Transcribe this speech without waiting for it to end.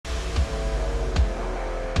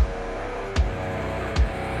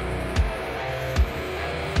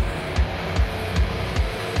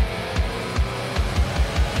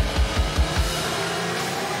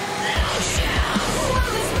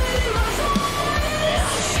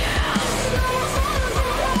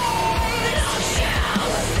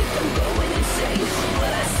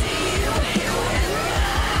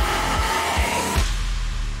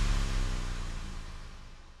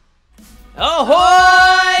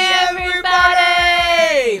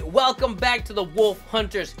to the Wolf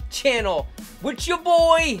HunterZ channel with your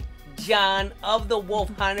boy, John of the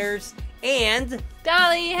Wolf HunterZ and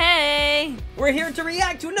Dolly, hey! We're here to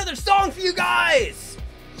react to another song for you guys!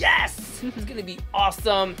 Yes! It's gonna be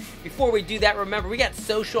awesome. Before we do that, remember, we got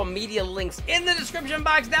social media links in the description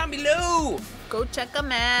box down below. Go check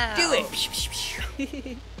them out. Do it!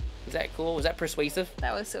 Is that cool? Was that persuasive?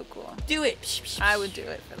 That was so cool. Do it! I would do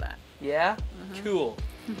it for that. Yeah? Cool.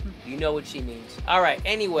 You know what she means. Alright,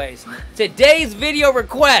 anyways, today's video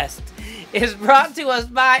request is brought to us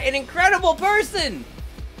by an incredible person.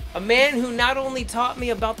 A man who not only taught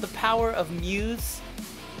me about the power of muse,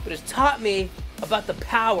 but has taught me about the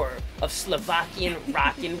power of Slovakian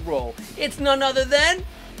rock and roll. It's none other than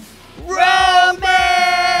Roman!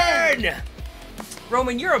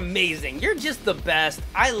 Roman, you're amazing. You're just the best.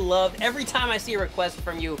 I love every time I see a request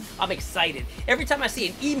from you, I'm excited. Every time I see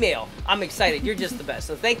an email, I'm excited. You're just the best.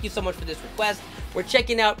 So thank you so much for this request. We're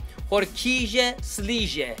checking out Horkýže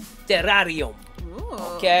Slíže, Terárium.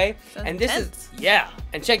 Okay? And this is, yeah.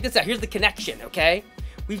 And check this out. Here's the connection, okay?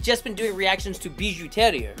 We've just been doing reactions to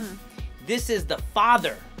Bijouteria. This is the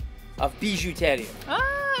father of Bijouteria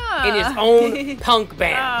in his own punk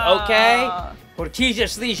band, okay? Horkýže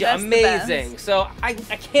Slíže, amazing. So I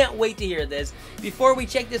can't wait to hear this. Before we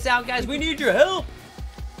check this out, guys, we need your help.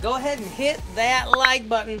 Go ahead and hit that like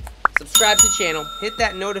button, subscribe to the channel, hit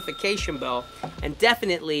that notification bell, and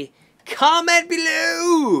definitely comment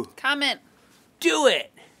below. Comment. Do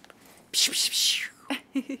it.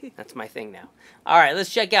 That's my thing now. All right, let's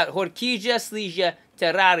check out Horkýže Slíže,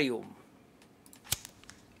 Terárium.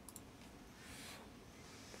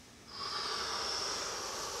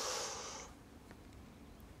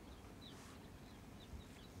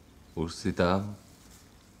 Už si tam?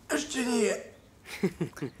 Ešte nie.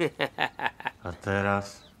 A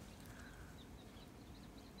teraz?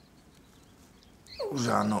 Už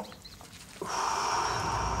áno.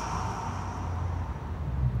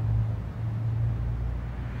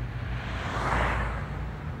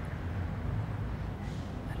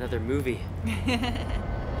 Another movie.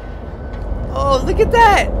 Oh, look at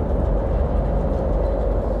that!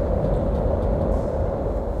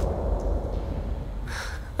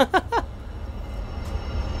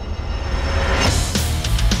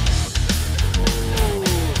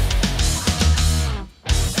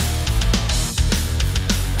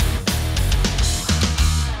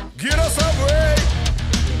 Gyros Subway,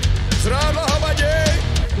 žrádla, habadej,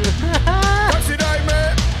 tak si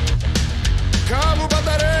dajme, kávu,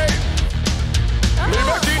 Panta Rhei,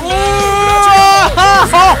 Liebe Kinder,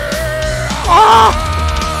 Dráčik,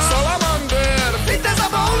 Salamander,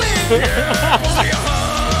 pozri, ahaa,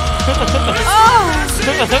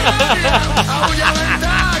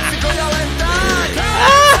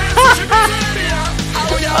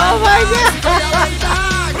 Oh my God!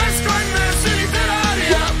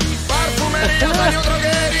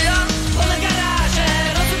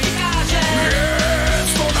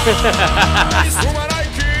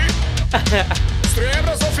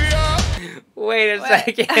 Wait a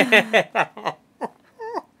second.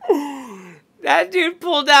 That dude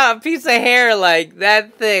pulled out a piece of hair like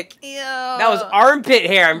that thick. Ew. That was armpit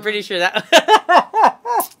hair. I'm pretty sure that.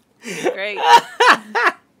 Great.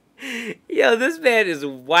 Yo, this band is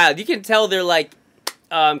wild. You can tell they're like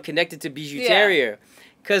connected to Bijouteria.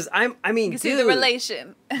 Cause I mean, You can see the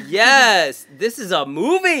relation. Yes, this is a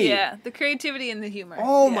movie. Yeah, the creativity and the humor.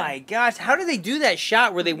 Oh my gosh, how did they do that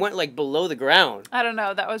shot where they went like below the ground? I don't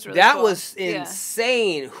know. That was really That cool. was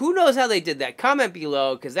insane. Who knows how they did that? Comment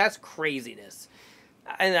below, because that's craziness.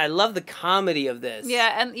 And I love the comedy of this.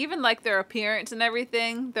 Yeah, and even like their appearance and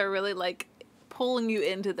everything, they're really like pulling you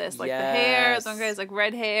into this. Like the hair, some guy's like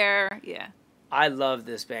red hair. Yeah. I love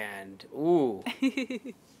this band. Ooh.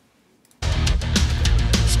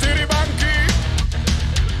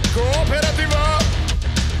 Kooperativa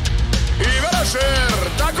I večer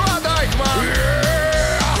taková dajma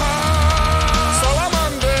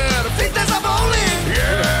Salamander Pojďte za bowling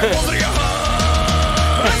Pozri,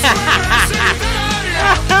 ahaa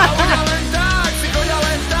A ľudia len tak si chodia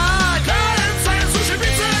len tak KFC, sushi,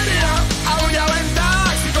 pizzeria A ľudia len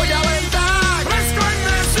tak si chodia len tak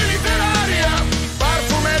Preskoňme si Terária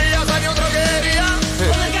Parfumeria, za ňou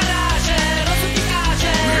drogeriaOle garáže,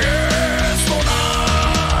 rozutikáže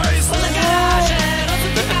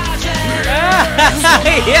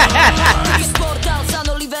Portal, San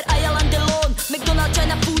Oliver a Jalan Delon McDonald's,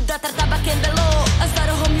 China Food, Tarta Bakendelo A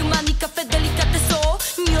starohom Humani, Café Delicatesso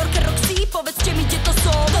New York, Roxy, povedzte mi, kde to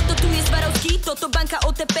sú Toto tu je Zbarovský, toto banka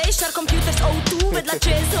OTP Shark Computers O2, vedľa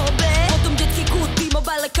ČSOB Potom detský kút,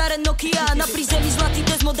 T-Mobile, Karen, Nokia Na prízemí zlatý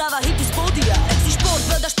Desmo dáva hity z pódia Exi Šport,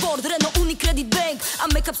 Velda Šport, Renault, Unicredit Bank a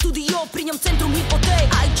make-up studio, pri ňom centrum hypoték.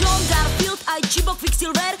 Aj John Garfield, aj Chibok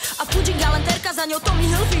Quicksilver a Fuji galanterka, za ňou Tommy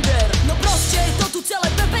Hilfiger. No proste je to tu celé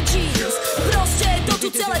Pepe Jeans, proste je to tu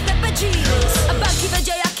celé Pepe Jeans. A banky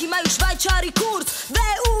vedia, jaký majú Švajčári kurz,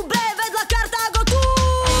 VUB vedľa Kartágo tu.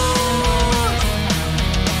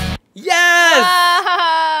 Yes!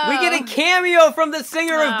 Wow. We get a cameo from the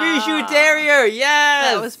singer of Bijou Terrier.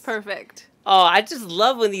 Yes! That was perfect. Oh, I just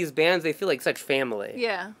love when these bands, they feel like such family.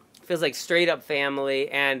 Yeah. Feels like straight up family.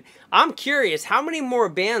 And I'm curious, how many more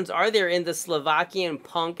bands are there in the Slovakian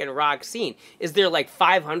punk and rock scene? Is there like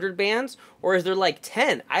 500 bands or is there like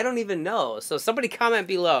 10? I don't even know. So somebody comment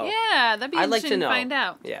below. Yeah, that'd be I'd like to interesting know. to find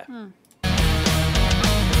out. Yeah.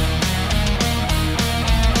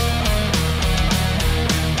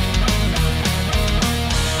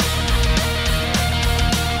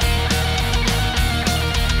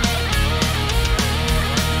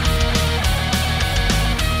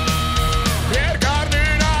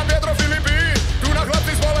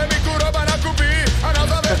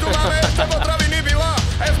 Tu máme ešte potraviny byla,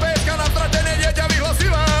 SBSka na stratené dieťa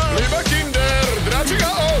vyhlasila. Liebe Kinder, Dráčik a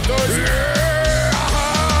Alltoys, jeej,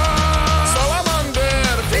 ahaa.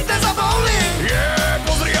 Salamander, fitness a bowling, jeej,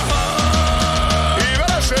 pozri, ahaa.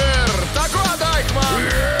 Tako a dajme,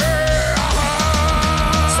 jeej,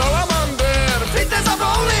 ahaa. Salamander, fitness a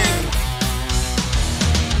bowling.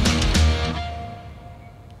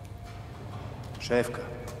 Šéfka,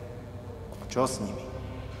 čo s nimi?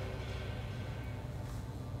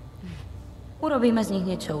 Urobíme z nich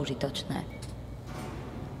niečo užitočné.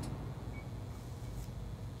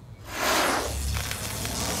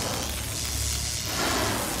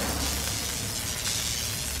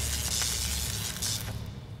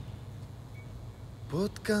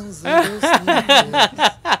 Potkám sa dosnívne,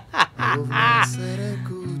 rovná sere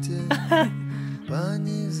kúte,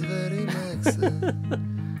 pani v zveri Maxe,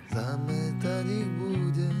 zametať ich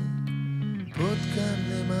bude. Potkám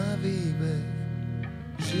nemá výbeh,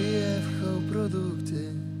 žije v produkte,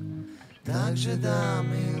 takže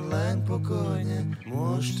dámy len pokojne,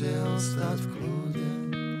 môžete ostať v kľude.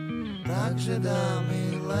 Takže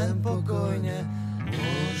dámy len pokojne,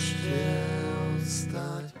 môžete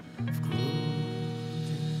ostať v kľude.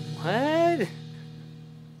 What?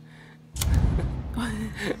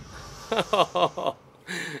 Oh,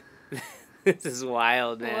 this is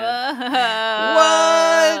wild, man. Whoa.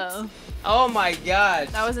 What? Oh my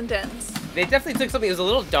god. That was intense. They definitely took something that was a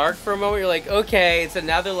little dark for a moment. You're like, okay, so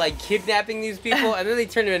now they're like kidnapping these people, and then they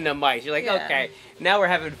turn them into mice. You're like, Yeah. okay, now we're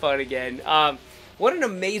having fun again. What an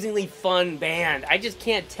amazingly fun band. I just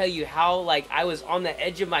can't tell you how, like, I was on the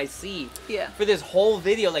edge of my seat for this whole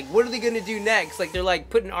video. Like, what are they going to do next? Like, they're, like,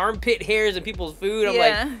 putting armpit hairs in people's food. I'm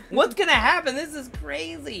like, what's going to happen? This is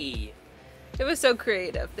crazy. It was so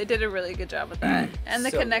creative. They did a really good job with that. And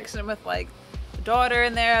the So connection with, like, the daughter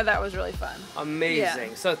in there, that was really fun.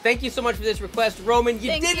 Amazing. Yeah. So thank you so much for this request, Roman.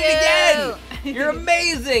 You Thank did you. it again. You're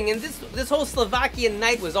amazing. And this whole Slovakian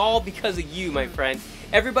night was all because of you, my friend.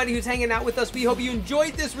 Everybody who's hanging out with us, we hope you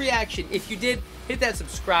enjoyed this reaction. If you did, hit that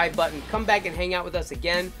subscribe button. Come back and hang out with us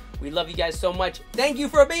again. We love you guys so much. Thank you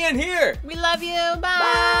for being here. We love you.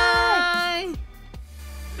 Bye. Bye.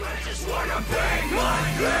 I just wanna bang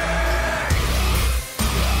my girl.